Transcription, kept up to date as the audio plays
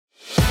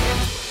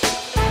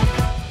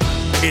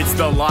It's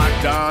the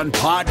Locked On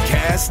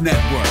Podcast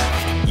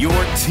Network, your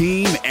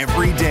team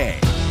every day.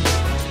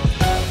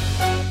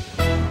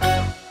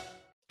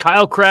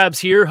 Kyle Krabs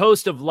here,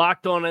 host of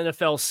Locked On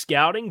NFL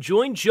Scouting.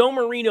 Join Joe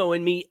Marino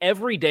and me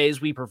every day as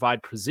we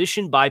provide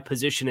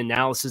position-by-position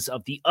analysis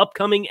of the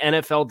upcoming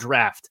NFL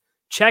Draft.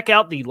 Check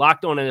out the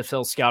Locked On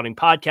NFL Scouting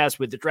podcast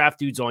with the Draft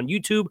Dudes on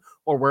YouTube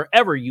or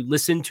wherever you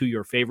listen to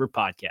your favorite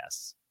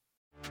podcasts.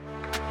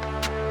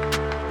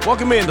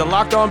 Welcome in to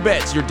Locked On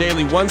Bets, your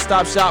daily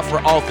one-stop shop for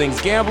all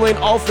things gambling,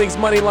 all things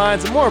money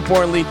lines, and more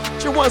importantly,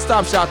 it's your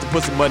one-stop shop to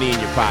put some money in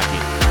your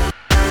pocket.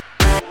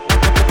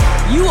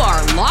 You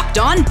are Locked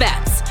On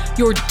Bets,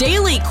 your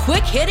daily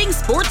quick-hitting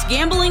sports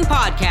gambling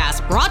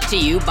podcast brought to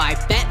you by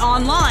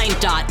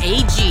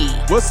betonline.ag.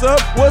 What's up?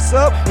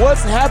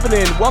 What's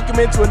happening? Welcome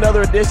into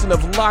another edition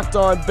of Locked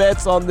On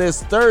Bets on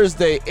this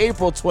Thursday,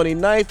 April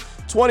 29th.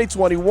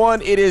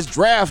 2021. It is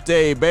draft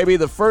day, baby.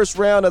 The first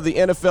round of the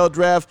NFL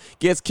draft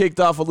gets kicked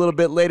off a little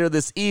bit later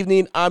this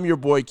evening. I'm your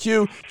boy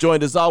Q,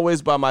 joined as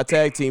always by my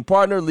tag team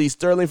partner, Lee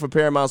Sterling from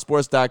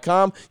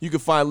ParamountSports.com. You can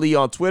find Lee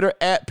on Twitter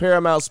at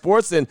Paramount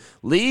Sports. And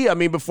Lee,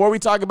 before we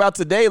talk about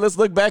today, let's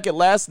look back at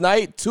last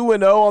night,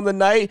 2-0 on the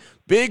night.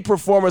 Big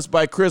performance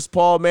by Chris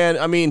Paul, man.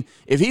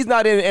 If he's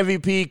not in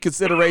MVP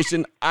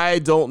consideration, I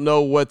don't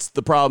know what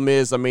the problem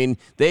is.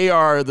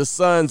 The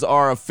Suns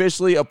are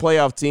officially a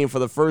playoff team for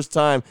the first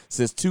time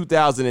since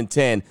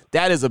 2010.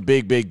 That is a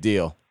big, big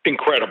deal.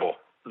 Incredible.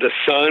 The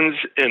Suns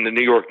and the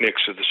New York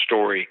Knicks are the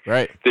story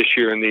this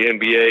year in the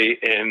NBA,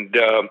 and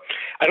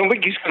I don't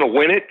think he's going to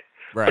win it,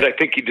 but I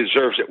think he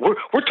deserves it.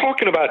 We're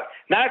talking about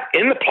not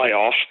in the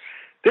playoffs.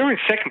 They're in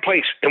second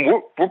place, and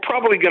we're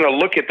probably going to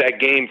look at that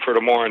game for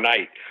tomorrow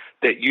night.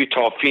 That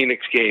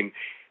Utah-Phoenix game,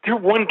 they're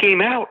one game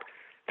out.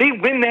 They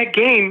win that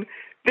game,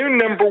 they're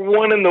number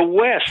one in the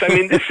West.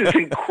 This is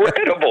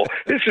incredible.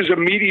 This is a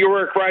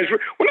meteoric rise.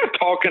 We're not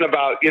talking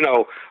about,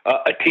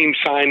 a team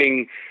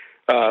signing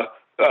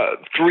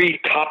three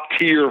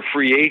top-tier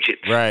free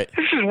agents. Right.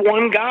 This is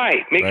one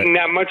guy making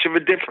that much of a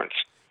difference.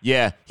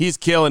 Yeah, he's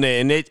killing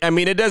it. And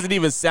it doesn't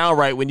even sound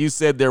right when you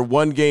said they're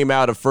one game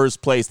out of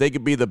first place. They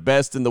could be the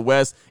best in the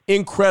West.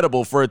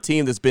 Incredible for a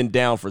team that's been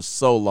down for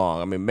so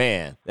long.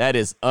 Man, that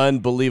is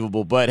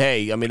unbelievable. But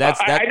hey, that's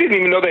I didn't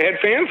even know they had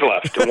fans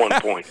left at one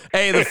point.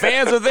 Hey, the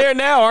fans are there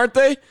now, aren't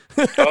they?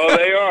 Oh,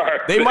 they are.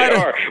 They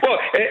are. Well,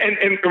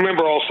 and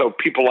remember also,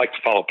 people like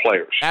to follow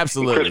players.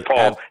 Absolutely. And Chris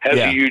Paul has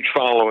a huge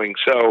following.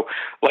 So,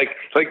 like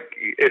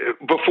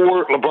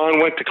before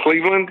LeBron went to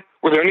Cleveland,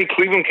 were there any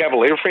Cleveland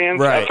Cavalier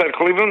fans outside of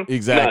Cleveland?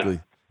 Exactly.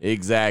 None.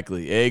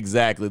 Exactly.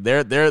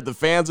 They're the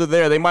fans are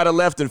there. They might have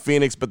left in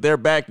Phoenix, but they're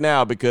back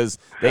now because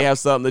they have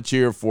something to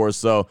cheer for.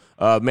 So,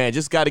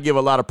 just got to give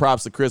a lot of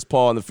props to Chris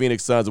Paul and the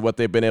Phoenix Suns and what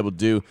they've been able to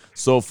do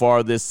so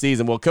far this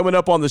season. Well, coming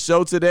up on the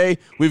show today,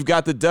 we've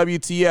got the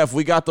WTF.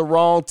 We got the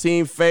wrong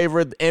team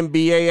favorite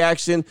NBA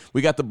action.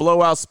 We got the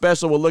blowout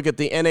special. We'll look at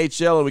the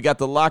NHL, and we got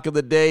the lock of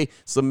the day,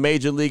 some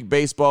Major League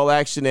Baseball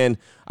action. And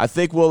I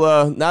think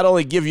we'll not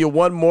only give you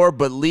one more,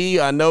 but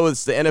Lee, I know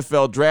it's the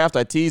NFL draft.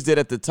 I teased it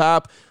at the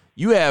top.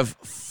 You have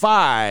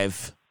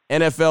 5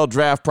 NFL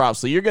draft props,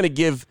 so you're going to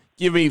give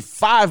me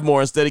 5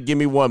 more instead of give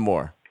me 1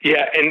 more.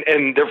 Yeah,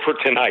 and they're for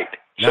tonight.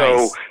 Nice.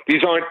 So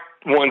these aren't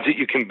ones that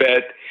you can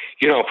bet,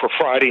 for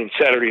Friday and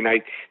Saturday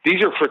night.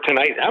 These are for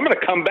tonight. I'm going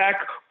to come back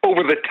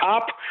over the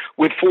top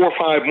with 4 or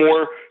 5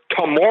 more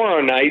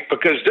tomorrow night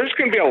because there's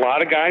going to be a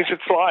lot of guys that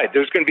slide.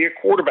 There's going to be a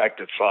quarterback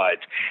that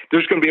slides.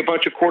 There's going to be a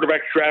bunch of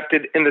quarterbacks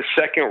drafted in the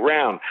second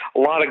round. A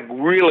lot of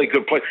really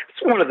good players.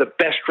 It's one of the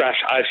best drafts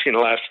I've seen in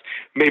the last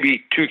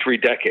maybe 2-3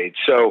 decades.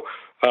 So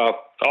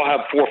I'll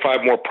have 4 or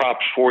 5 more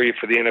props for you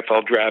for the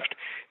NFL draft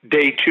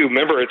day 2.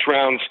 Remember, it's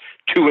rounds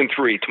 2 and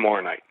 3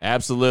 tomorrow night.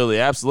 Absolutely.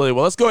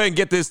 Well, let's go ahead and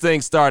get this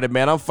thing started,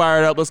 man. I'm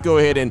fired up. Let's go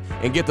ahead and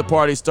get the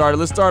party started.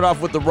 Let's start off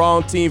with the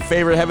wrong team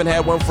favorite. Haven't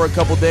had one for a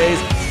couple days.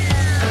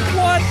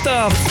 What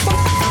the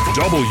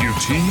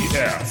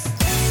WTF?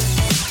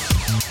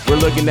 We're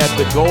looking at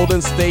the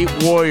Golden State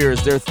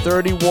Warriors. They're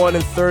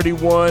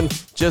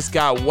 31-31. Just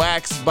got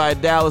waxed by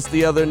Dallas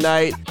the other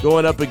night,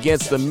 going up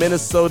against the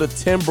Minnesota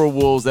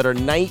Timberwolves that are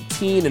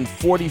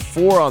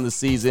 19-44 on the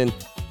season.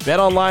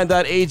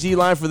 BetOnline.ag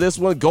line for this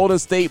one. Golden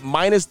State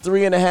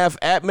 -3.5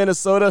 at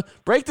Minnesota.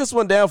 Break this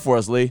one down for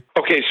us, Lee.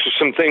 Okay, so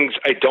some things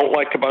I don't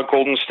like about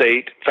Golden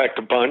State, in fact,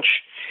 a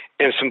bunch,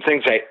 and some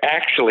things I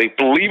actually,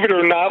 believe it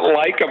or not,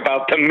 like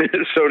about the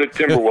Minnesota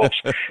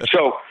Timberwolves.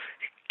 So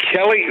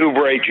Kelly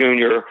Oubre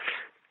Jr.,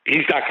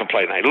 he's not going to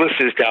play tonight. List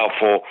is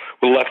doubtful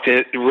with left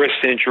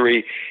wrist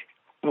injury.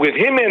 With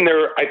him in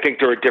there, I think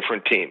they're a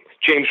different team.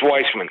 James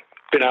Wiseman,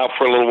 been out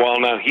for a little while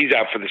now. He's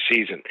out for the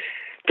season.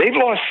 They've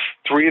lost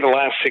 3 of the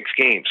last 6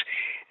 games.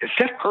 And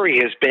Steph Curry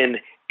has been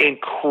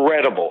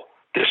incredible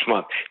this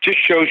month. Just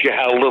shows you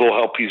how little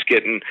help he's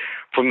getting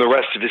from the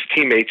rest of his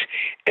teammates.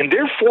 And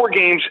they're 4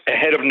 games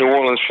ahead of New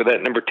Orleans for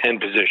that number 10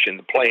 position,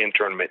 the play-in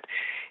tournament.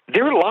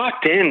 They're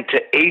locked in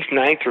to 8th,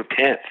 9th, or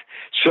 10th.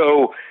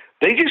 So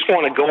they just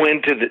want to go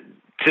into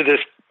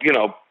this,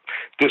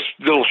 this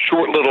little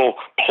short little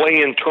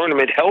play-in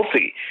tournament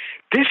healthy.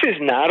 This is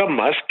not a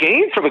must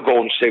game for the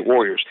Golden State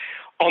Warriors.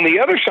 On the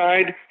other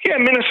side, yeah,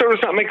 Minnesota's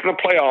not making the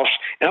playoffs,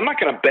 and I'm not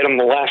going to bet them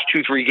the last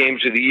 2-3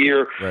 games of the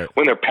year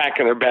when they're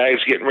packing their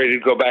bags, getting ready to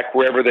go back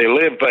wherever they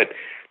live, but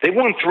they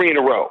won 3 in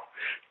a row.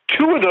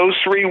 2 of those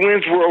 3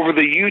 wins were over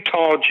the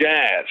Utah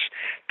Jazz.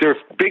 Their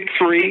big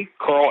 3,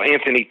 Karl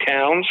Anthony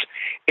Towns,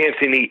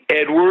 Anthony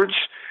Edwards,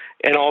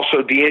 and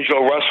also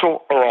D'Angelo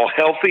Russell are all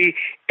healthy,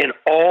 and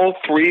all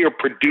 3 are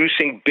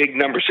producing big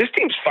numbers. This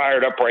team's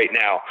fired up right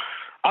now.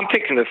 I'm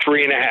taking the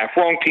 3.5.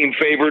 Wrong team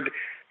favored.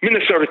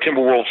 Minnesota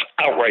Timberwolves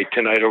outright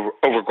tonight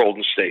over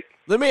Golden State.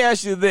 Let me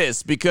ask you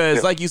this,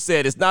 because like you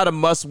said, it's not a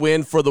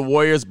must-win for the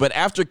Warriors, but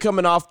after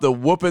coming off the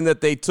whooping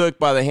that they took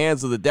by the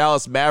hands of the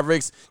Dallas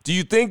Mavericks, do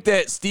you think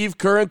that Steve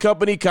Kerr and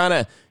company kind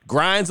of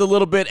grinds a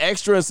little bit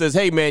extra and says,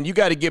 hey, man, you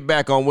got to get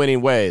back on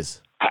winning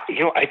ways?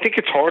 I think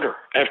it's harder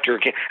after a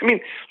game. I mean,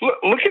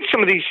 look at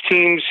some of these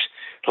teams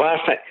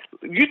last night.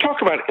 You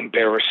talk about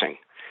embarrassing.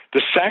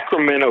 The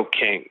Sacramento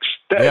Kings.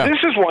 This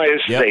is why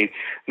this is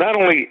not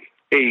only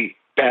a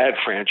bad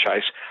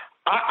franchise.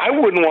 I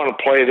wouldn't want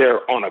to play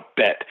there on a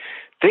bet.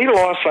 They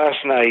lost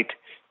last night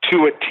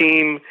to a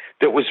team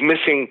that was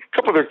missing a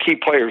couple of their key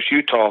players,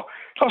 Utah.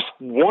 Lost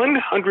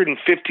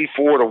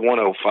 154 to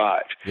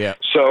 105. Yeah.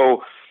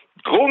 So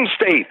Golden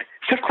State,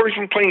 Steph Curry's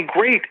been playing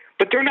great,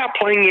 but they're not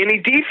playing any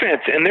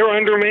defense, and they're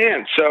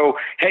undermanned. So,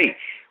 hey,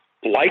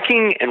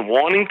 liking and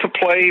wanting to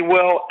play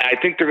well, I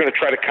think they're going to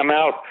try to come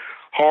out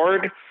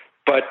hard,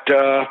 but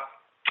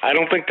I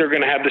don't think they're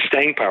going to have the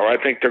staying power.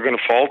 I think they're going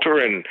to falter,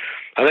 and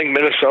I think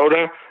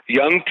Minnesota,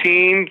 young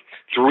team,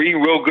 3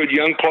 real good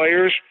young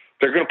players,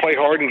 they're going to play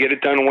hard and get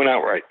it done and win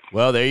outright.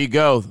 Well, there you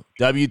go.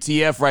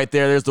 WTF right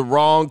there. There's the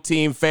wrong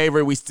team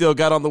favorite. We still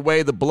got on the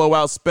way the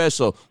blowout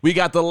special. We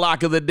got the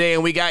lock of the day,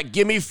 and we got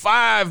Gimme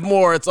 5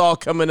 more. It's all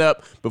coming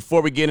up.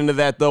 Before we get into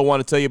that, though, I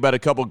want to tell you about a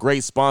couple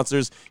great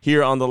sponsors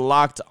here on the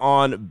Locked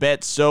On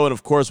Bets show. And,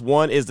 of course,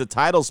 one is the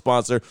title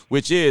sponsor,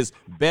 which is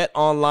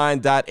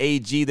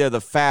betonline.ag. They're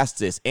the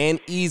fastest and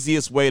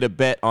easiest way to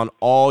bet on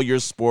all your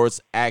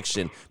sports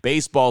action.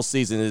 Baseball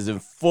season is in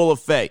full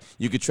effect.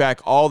 You can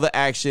track all the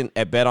action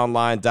at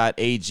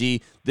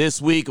betonline.ag.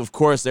 This week, of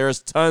course,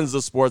 there's tons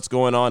of sports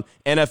going on.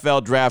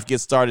 NFL draft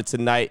gets started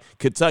tonight.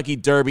 Kentucky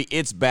Derby,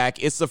 it's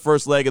back. It's the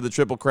first leg of the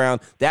Triple Crown.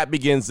 That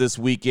begins this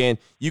weekend.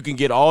 You can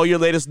get all your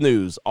latest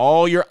news,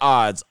 all your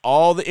odds,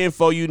 all the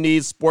info you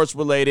need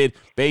sports-related,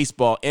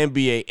 baseball,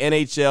 NBA,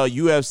 NHL,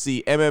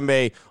 UFC,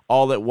 MMA,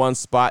 all at one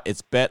spot.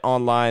 It's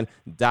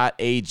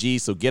betonline.ag.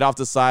 So get off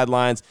the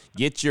sidelines.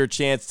 Get your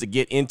chance to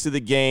get into the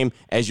game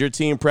as your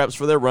team preps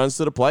for their runs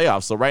to the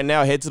playoffs. So right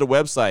now, head to the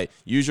website.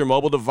 Use your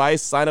mobile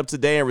device. Sign up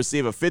today and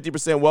receive a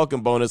 50%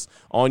 welcome bonus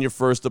on your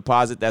first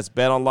deposit. That's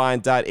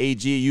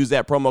betonline.ag. Use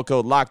that promo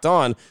code Locked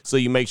On so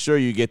you make sure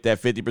you get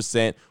that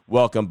 50%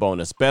 welcome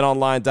bonus.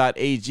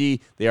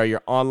 betonline.ag. They are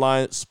your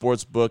online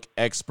sportsbook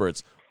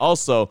experts.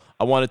 Also,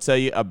 I want to tell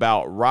you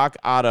about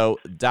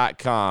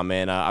rockauto.com.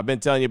 And I've been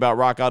telling you about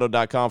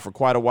rockauto.com for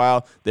quite a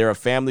while. They're a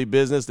family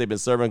business. They've been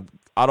serving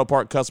auto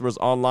part customers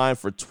online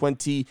for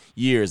 20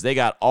 years. They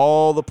got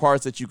all the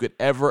parts that you could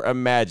ever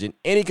imagine.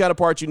 Any kind of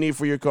part you need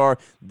for your car,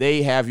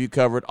 they have you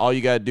covered. All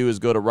you got to do is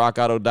go to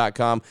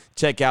rockauto.com,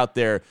 check out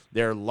their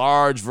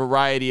large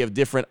variety of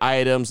different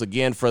items.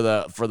 Again, for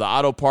the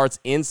auto parts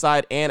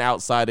inside and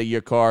outside of your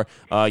car,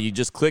 you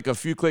just click a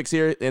few clicks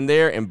here and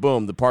there, and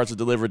boom, the parts are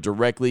delivered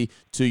directly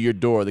to your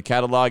door. The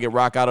catalog at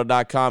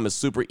rockauto.com is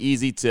super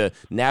easy to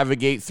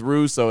navigate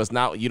through, so it's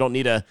not, you don't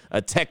need a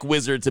tech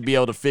wizard to be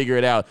able to figure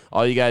it out.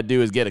 All you got to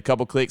do is get a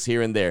couple clicks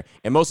here and there.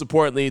 And most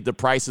importantly, the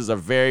prices are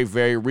very,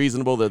 very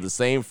reasonable. They're the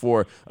same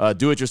for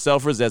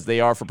do-it-yourselfers as they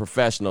are for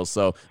professionals.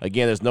 So,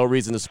 again, there's no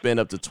reason to spend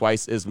up to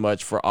twice as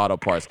much for auto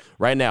parts.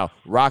 Right now,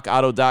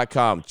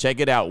 rockauto.com. Check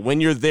it out.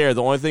 When you're there,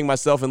 the only thing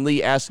myself and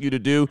Lee ask you to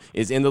do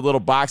is in the little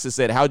box that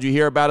said, how'd you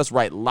hear about us?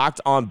 Write Locked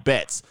On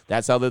Bets.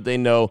 That's how that they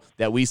know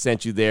that we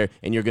sent you there,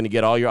 and you're going to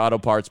get all your auto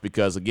parts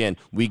because, again,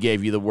 we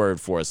gave you the word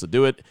for it. So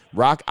do it.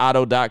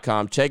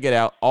 rockauto.com. Check it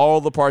out. All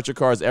the parts your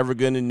car is ever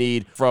going to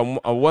need from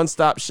a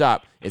one-stop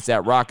shop. It's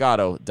at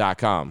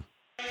rockauto.com.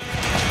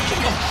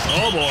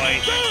 Oh, boy.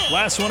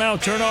 Last one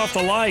out. Turn off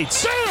the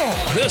lights.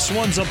 This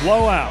one's a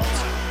blowout.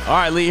 All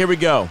right, Lee, here we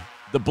go.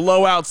 The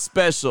blowout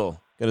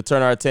special. Going to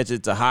turn our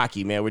attention to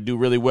hockey, man. We do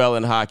really well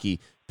in hockey.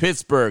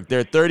 Pittsburgh,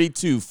 they're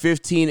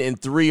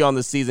 32-15-3 on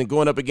the season,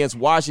 going up against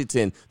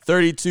Washington,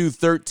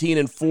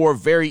 32-13-4,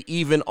 very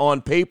even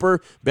on paper.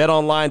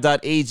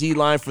 BetOnline.ag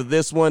line for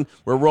this one.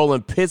 We're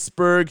rolling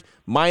Pittsburgh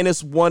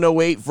minus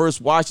 108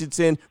 versus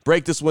Washington.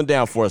 Break this one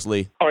down for us,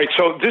 Lee. All right,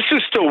 so this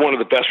is still one of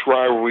the best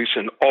rivalries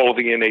in all of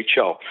the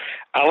NHL.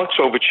 Alex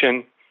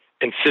Ovechkin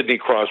and Sidney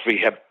Crosby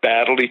have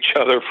battled each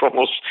other for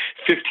almost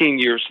 15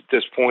 years at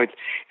this point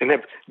and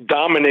have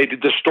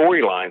dominated the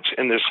storylines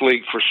in this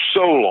league for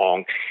so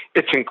long.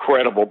 It's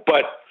incredible.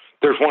 But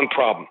there's one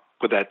problem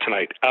with that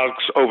tonight. Alex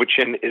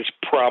Ovechkin is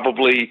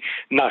probably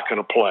not going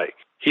to play.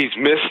 He's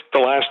missed the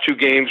last 2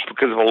 games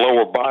because of a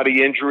lower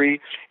body injury,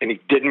 and he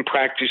didn't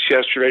practice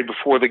yesterday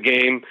before the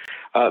game.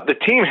 The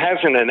team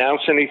hasn't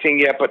announced anything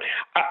yet, but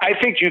I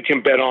think you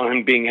can bet on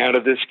him being out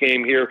of this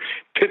game here.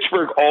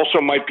 Pittsburgh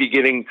also might be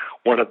getting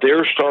one of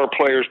their star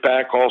players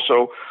back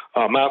also.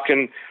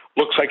 Malkin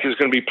looks like he's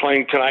going to be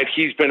playing tonight.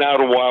 He's been out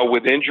a while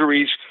with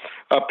injuries.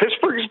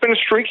 Pittsburgh has been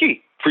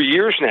streaky for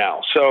years now,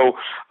 so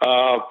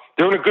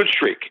they're in a good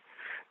streak.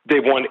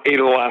 They've won 8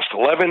 of the last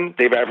 11.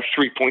 They've averaged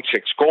 3.6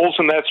 goals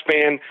in that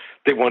span.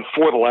 They won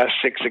 4 of the last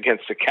 6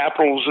 against the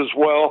Capitals as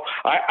well.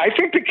 I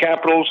think the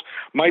Capitals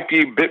might be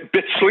a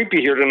bit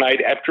sleepy here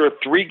tonight after a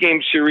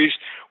 3-game series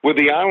with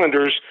the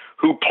Islanders,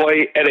 who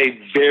play at a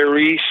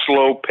very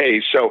slow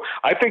pace. So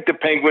I think the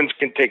Penguins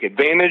can take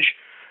advantage,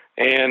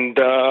 and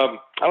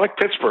I like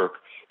Pittsburgh.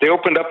 They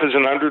opened up as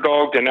an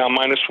underdog. They're now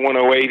minus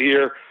 108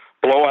 here.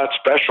 Blowout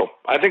special.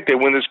 I think they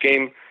win this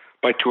game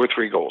by 2 or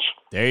 3 goals.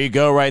 There you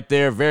go right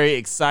there. Very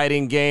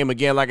exciting game.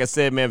 Again, like I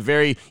said, man,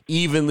 very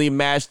evenly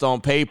matched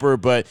on paper,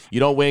 but you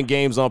don't win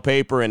games on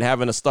paper, and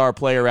having a star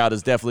player out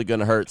is definitely going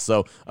to hurt.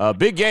 So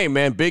big game,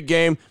 man. Big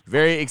game.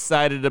 Very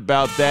excited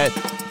about that.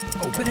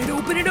 Open it,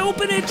 open it,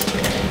 open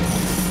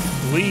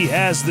it. Lee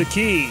has the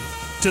key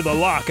to the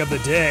lock of the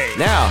day.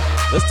 Now,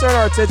 let's turn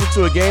our attention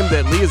to a game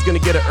that Lee is going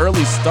to get an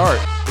early start.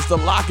 It's the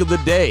lock of the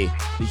day.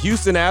 The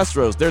Houston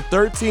Astros, they're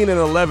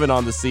 13-11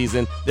 on the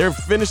season. They're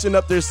finishing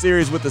up their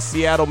series with the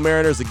Seattle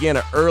Mariners. Again,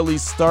 an early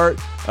start.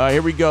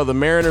 Here we go. The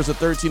Mariners are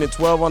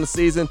 13-12 on the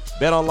season.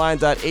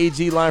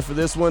 BetOnline.ag line for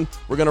this one.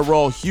 We're going to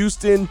roll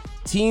Houston.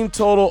 Team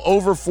total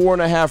over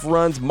 4.5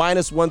 runs,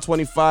 minus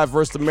 125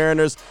 versus the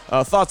Mariners.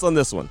 Thoughts on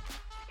this one?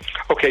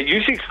 Okay,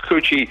 Yusei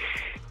Kikuchi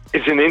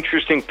is an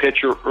interesting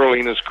pitcher early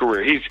in his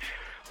career. He's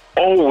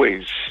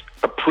always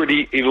a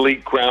pretty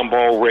elite ground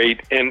ball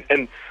rate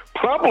and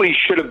probably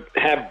should have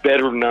had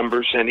better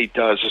numbers than he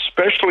does,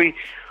 especially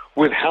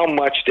with how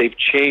much they've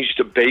changed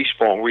the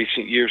baseball in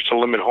recent years to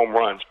limit home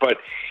runs. But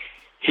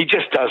he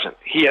just doesn't.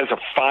 He has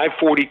a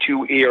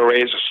 5.42 ERA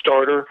as a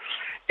starter,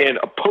 and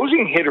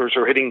opposing hitters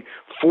are hitting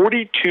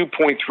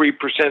 42.3%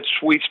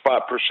 sweet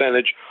spot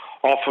percentage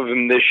off of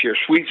him this year.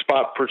 Sweet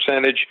spot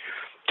percentage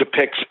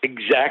depicts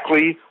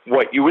exactly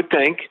what you would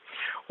think,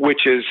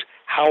 which is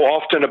how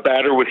often a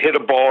batter would hit a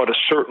ball at a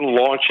certain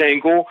launch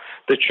angle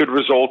that should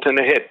result in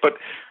a hit. But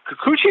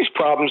Kikuchi's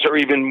problems are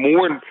even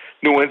more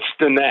nuanced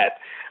than that.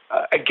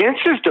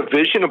 Against his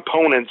division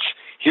opponents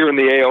here in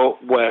the AL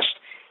West,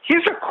 he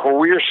has a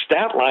career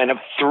stat line of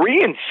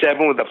 3-7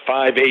 with a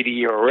 5.80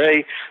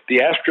 ERA. The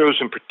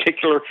Astros in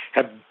particular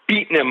have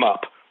beaten him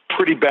up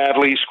pretty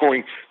badly,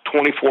 scoring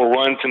 24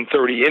 runs in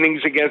 30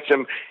 innings against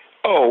him.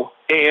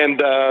 And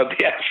the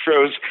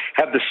Astros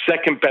have the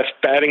second best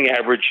batting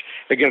average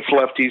against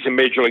lefties in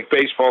Major League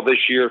Baseball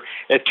this year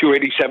at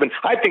 287.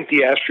 I think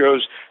the Astros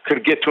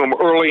could get to him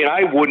early, and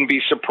I wouldn't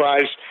be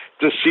surprised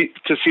to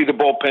see the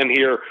bullpen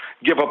here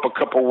give up a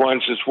couple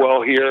runs as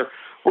well here.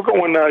 We're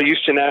going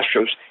Houston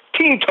Astros.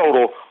 Team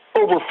total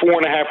over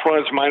 4.5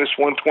 runs, minus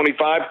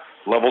 125,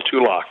 level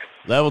 2 lock.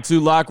 Level 2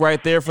 lock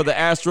right there for the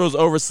Astros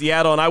over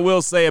Seattle. And I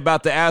will say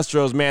about the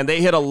Astros, man,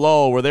 they hit a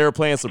lull where they were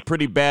playing some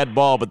pretty bad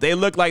ball, but they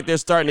look like they're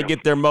starting to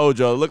get their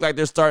mojo. It look like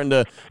they're starting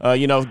to,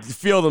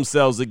 feel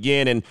themselves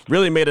again, and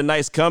really made a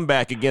nice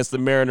comeback against the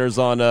Mariners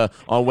on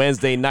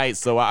Wednesday night.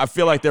 So I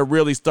feel like they're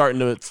really starting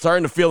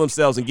to feel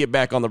themselves and get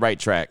back on the right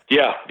track.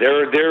 Yeah,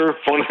 they're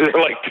fun. They're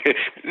like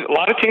a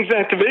lot of teams in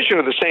that division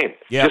are the same,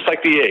 just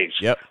like the A's.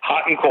 Yep.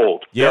 Hot and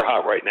cold. Yep. They're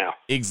hot right now.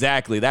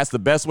 Exactly. That's the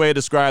best way to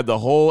describe the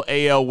whole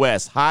AL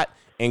West. Hot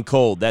and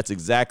cold. That's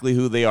exactly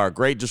who they are.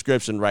 Great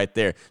description right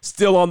there.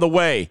 Still on the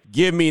way.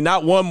 Give me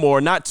not 1 more,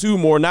 not 2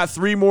 more, not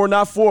 3 more,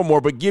 not 4 more,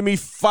 but give me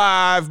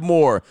 5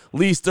 more.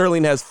 Lee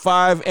Sterling has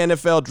 5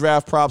 NFL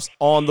draft props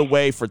on the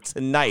way for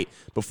tonight.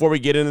 Before we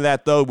get into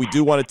that, though, we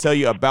do want to tell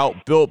you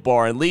about Built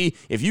Bar. And Lee,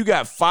 if you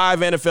got 5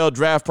 NFL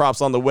draft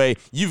props on the way,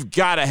 you've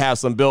got to have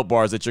some Built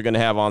Bars that you're going to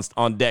have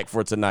on deck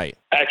for tonight.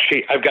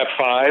 Actually, I've got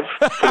 5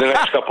 for the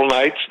next couple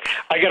nights.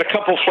 I got a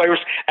couple flavors.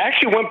 I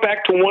actually went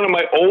back to one of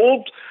my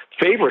old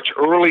favorites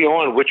early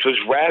on, which was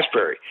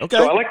raspberry. Okay.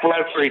 So I like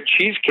raspberry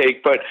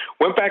cheesecake, but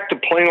went back to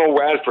plain old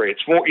raspberry.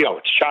 It's more,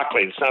 it's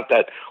chocolate. It's not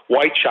that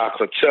white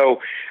chocolate. So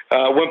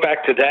went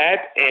back to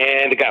that,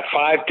 and I got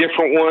 5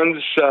 different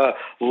ones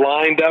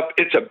lined up.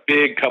 It's a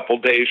big couple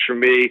days for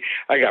me.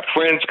 I got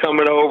friends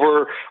coming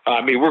over.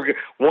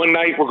 One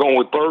night we're going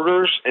with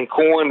burgers and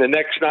corn. The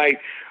next night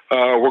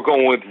we're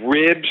going with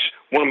ribs.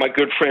 One of my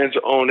good friends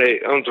owns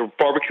a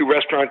barbecue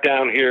restaurant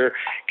down here,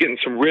 getting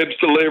some ribs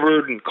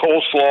delivered and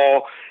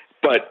coleslaw.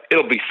 But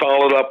it'll be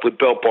followed up with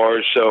Built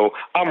Bars, so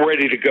I'm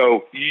ready to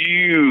go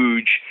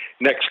huge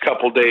next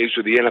couple days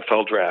with the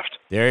NFL draft.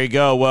 There you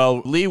go.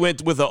 Well, Lee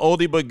went with an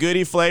oldie but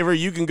goodie flavor.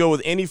 You can go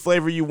with any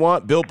flavor you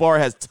want. Built Bar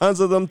has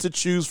tons of them to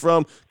choose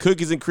from.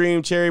 Cookies and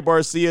cream, cherry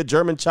barcia,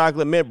 German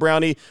chocolate, mint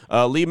brownie.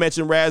 Lee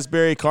mentioned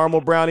raspberry,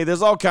 caramel brownie.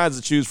 There's all kinds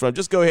to choose from.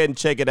 Just go ahead and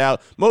check it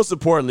out. Most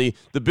importantly,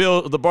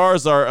 the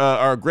bars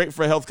are great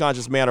for a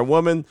health-conscious man or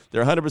woman.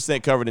 They're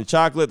 100% covered in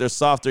chocolate. They're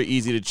soft, they're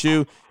easy to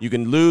chew. You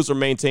can lose or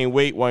maintain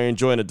weight while you're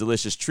enjoying a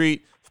delicious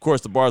treat. Of Of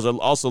course, the bars are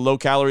also low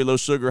calorie, low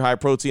sugar, high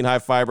protein, high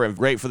fiber, and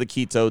great for the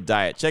keto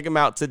diet. Check them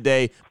out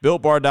today,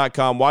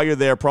 BuiltBar.com. While you're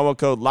there, promo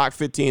code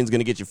LOCK15 is going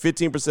to get you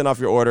 15% off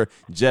your order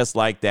just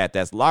like that.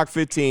 That's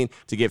LOCK15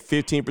 to get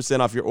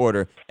 15% off your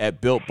order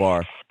at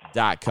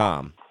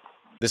BuiltBar.com.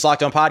 This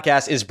Locked On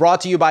podcast is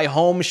brought to you by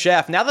Home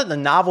Chef. Now that the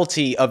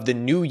novelty of the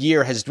new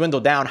year has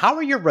dwindled down, how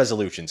are your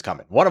resolutions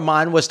coming? One of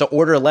mine was to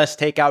order less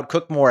takeout,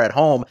 cook more at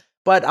home,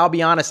 but I'll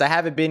be honest, I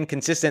haven't been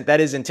consistent.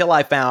 That is until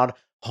I found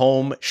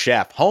Home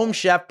Chef. Home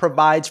Chef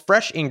provides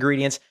fresh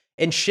ingredients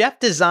and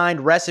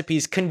chef-designed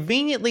recipes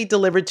conveniently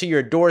delivered to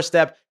your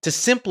doorstep to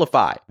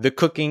simplify the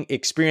cooking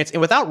experience and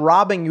without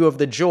robbing you of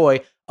the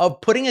joy of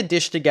putting a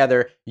dish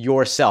together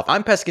yourself.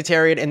 I'm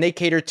pescatarian and they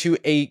cater to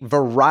a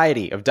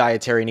variety of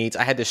dietary needs.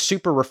 I had this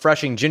super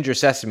refreshing ginger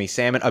sesame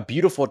salmon, a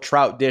beautiful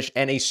trout dish,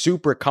 and a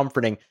super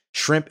comforting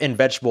shrimp and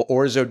vegetable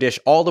orzo dish,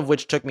 all of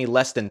which took me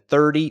less than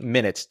 30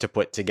 minutes to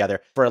put together.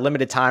 For a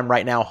limited time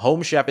right now,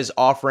 Home Chef is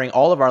offering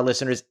all of our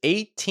listeners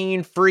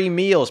 18 free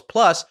meals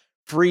plus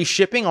free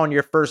shipping on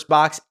your first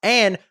box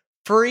and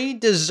free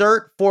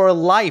dessert for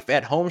life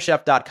at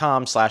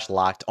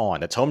homechef.com/lockedon.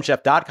 That's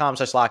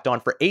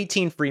homechef.com/lockedon for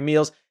 18 free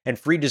meals and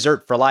free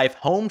dessert for life.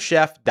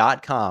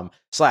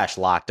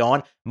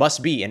 Homechef.com/lockedon.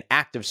 Must be an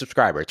active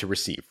subscriber to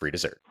receive free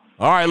dessert.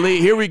 All right, Lee,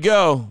 here we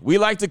go. We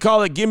like to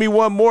call it Gimme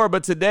One More,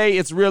 but today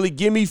it's really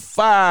Gimme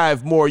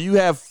 5 more. You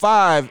have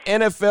 5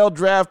 NFL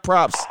draft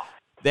props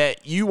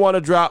that you want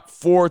to drop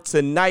for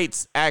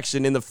tonight's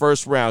action in the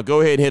first round.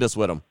 Go ahead and hit us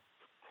with them.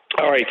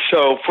 All right,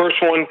 so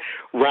first one,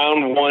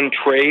 round one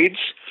trades.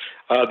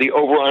 The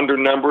over-under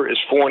number is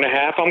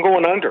 4.5. I'm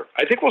going under.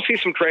 I think we'll see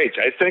some trades.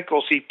 I think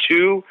we'll see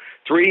 2,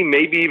 3,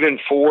 maybe even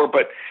 4.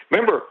 But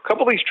remember, a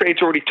couple of these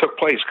trades already took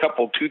place.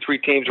 2, 3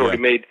 teams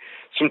already made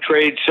some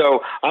trades.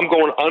 So I'm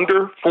going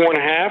under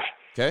 4.5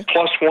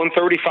 plus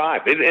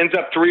 135. It ends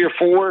up 3 or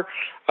 4.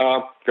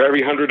 For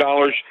every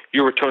 $100,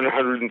 you return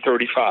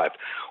 135.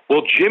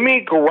 Will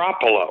Jimmy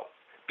Garoppolo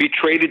be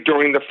traded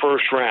during the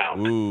first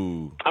round?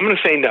 Ooh. I'm going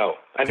to say no.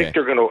 I think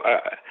they're going to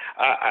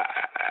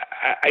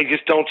I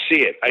just don't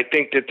see it. I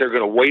think that they're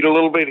going to wait a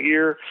little bit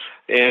here,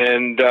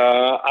 and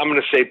I'm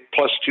going to say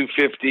plus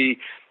 250,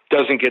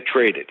 doesn't get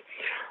traded.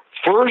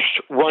 First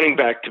running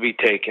back to be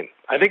taken,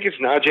 I think it's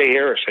Najee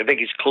Harris. I think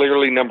he's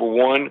clearly number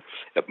one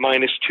at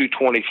minus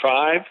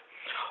 225.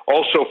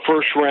 Also,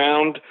 first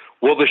round,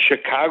 will the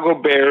Chicago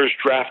Bears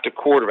draft a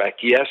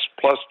quarterback? Yes,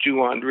 plus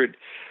 200.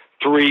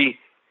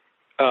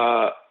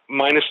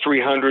 Minus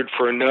 300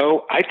 for a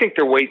no. I think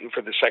they're waiting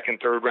for the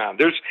second, third round.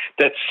 There's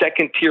that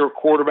second tier of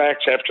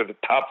quarterbacks after the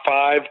top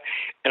 5,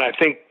 and I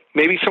think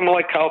maybe someone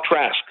like Kyle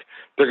Trask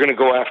they're going to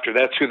go after.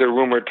 That's who they're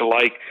rumored to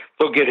like.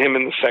 They'll get him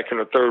in the second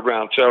or third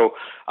round. So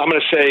I'm going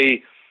to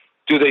say,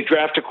 do they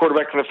draft a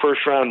quarterback in the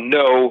first round?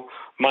 No,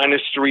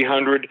 minus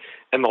 300.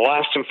 And the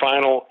last and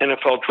final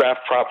NFL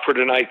draft prop for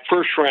tonight,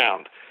 first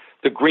round,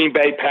 the Green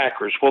Bay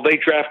Packers. Will they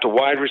draft a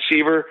wide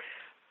receiver?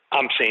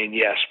 I'm saying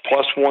yes,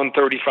 plus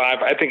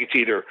 135. I think it's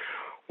either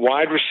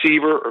wide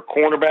receiver or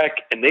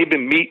cornerback, and they've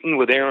been meeting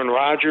with Aaron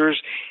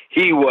Rodgers.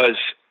 He was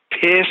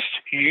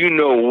pissed, you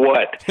know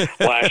what,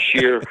 last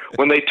year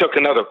when they took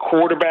another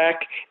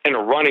quarterback and a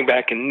running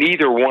back, and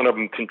neither one of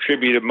them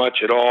contributed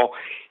much at all.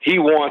 He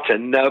wants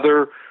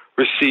another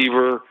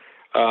receiver.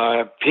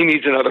 He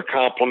needs another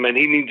compliment.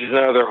 He needs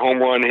another home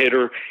run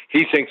hitter.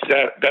 He thinks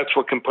that's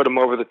what can put him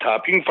over the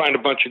top. You can find a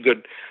bunch of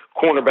good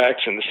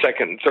cornerbacks in the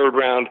second and third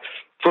round.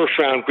 First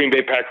round, Green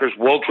Bay Packers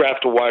will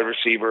draft a wide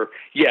receiver.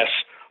 Yes,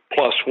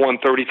 plus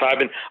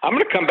 135. And I'm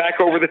going to come back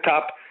over the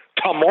top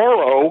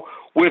tomorrow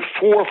with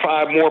 4 or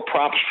 5 more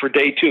props for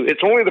day 2.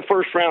 It's only the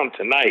first round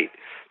tonight.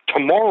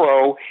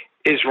 Tomorrow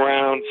is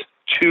rounds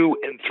 2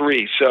 and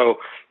 3. So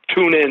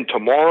tune in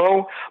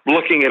tomorrow. I'm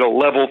looking at a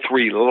level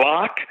 3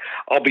 lock.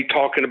 I'll be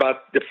talking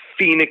about the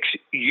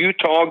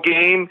Phoenix-Utah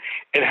game.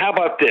 And how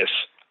about this?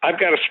 I've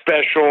got a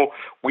special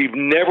we've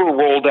never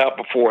rolled out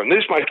before. And this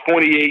is my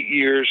 28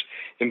 years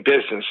in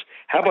business.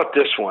 How about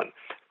this one?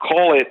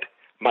 Call it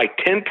my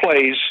 10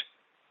 plays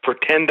for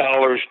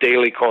 $10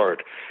 daily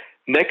card.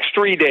 Next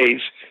 3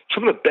 days,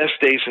 some of the best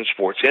days in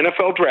sports.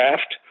 NFL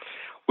draft.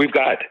 We've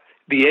got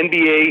the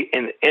NBA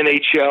and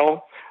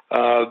NHL.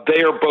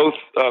 They are both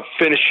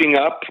finishing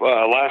up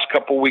last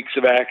couple weeks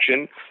of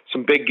action.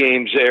 Some big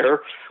games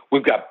there.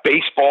 We've got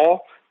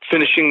baseball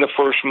finishing the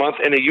first month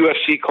and a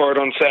UFC card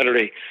on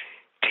Saturday.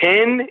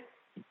 10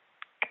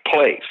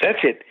 plays.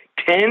 That's it.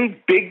 10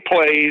 big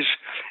plays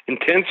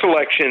and 10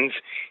 selections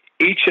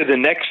each of the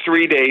next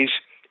 3 days,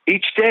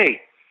 each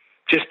day.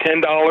 Just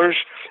 $10,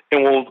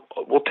 and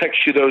we'll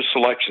text you those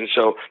selections.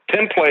 So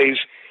 10 plays,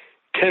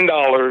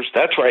 $10.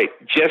 That's right,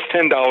 just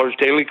 $10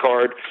 daily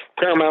card.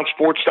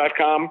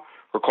 ParamountSports.com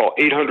or call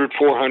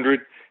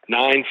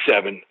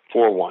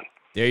 800-400-9741.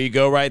 There you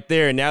go right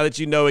there. Now that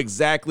you know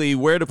exactly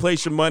where to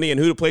place your money and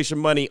who to place your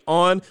money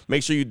on,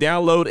 make sure you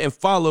download and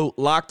follow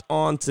Locked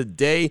On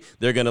Today.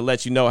 They're going to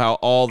let you know how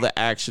all the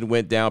action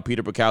went down.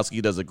 Peter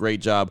Bukowski does a great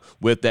job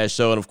with that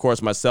show. And, of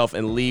course, myself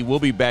and Lee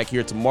will be back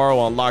here tomorrow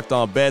on Locked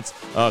On Bets,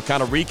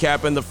 kind of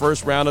recapping the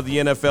first round of the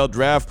NFL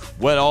draft,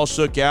 what all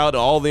shook out,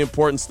 all the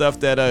important stuff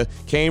that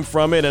came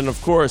from it. And,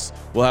 of course,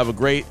 we'll have a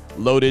great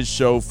loaded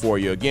show for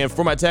you. Again,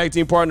 for my tag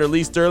team partner,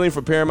 Lee Sterling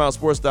from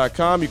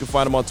ParamountSports.com. You can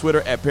find him on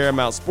Twitter at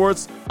Paramount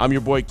Sports. I'm your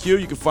boy Q.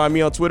 You can find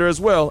me on Twitter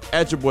as well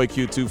at your boy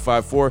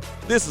Q254.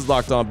 This is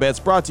Locked On Bets,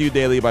 brought to you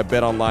daily by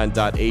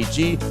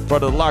BetOnline.ag,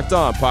 part of the Locked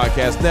On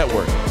Podcast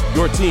Network.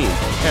 Your team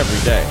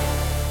every day.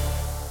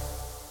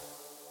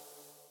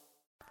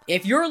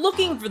 If you're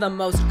looking for the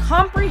most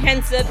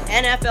comprehensive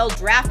NFL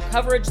draft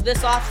coverage this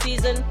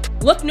offseason,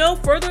 look no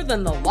further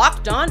than the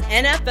Locked On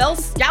NFL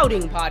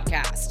Scouting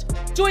Podcast.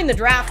 Join the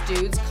draft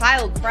dudes,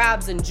 Kyle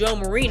Krabs and Joe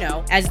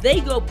Marino, as they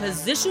go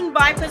position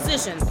by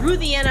position through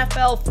the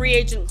NFL free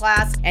agent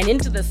class and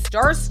into the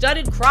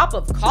star-studded crop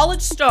of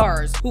college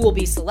stars who will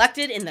be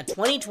selected in the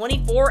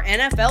 2024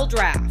 NFL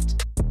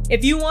Draft.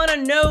 If you want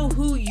to know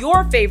who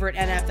your favorite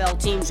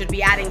NFL team should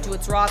be adding to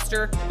its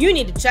roster, you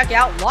need to check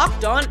out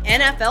Locked On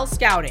NFL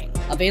Scouting,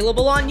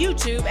 available on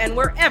YouTube and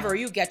wherever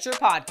you get your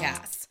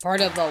podcasts.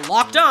 Part of the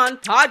Locked On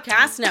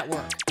Podcast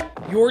Network.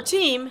 Your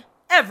team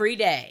every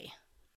day.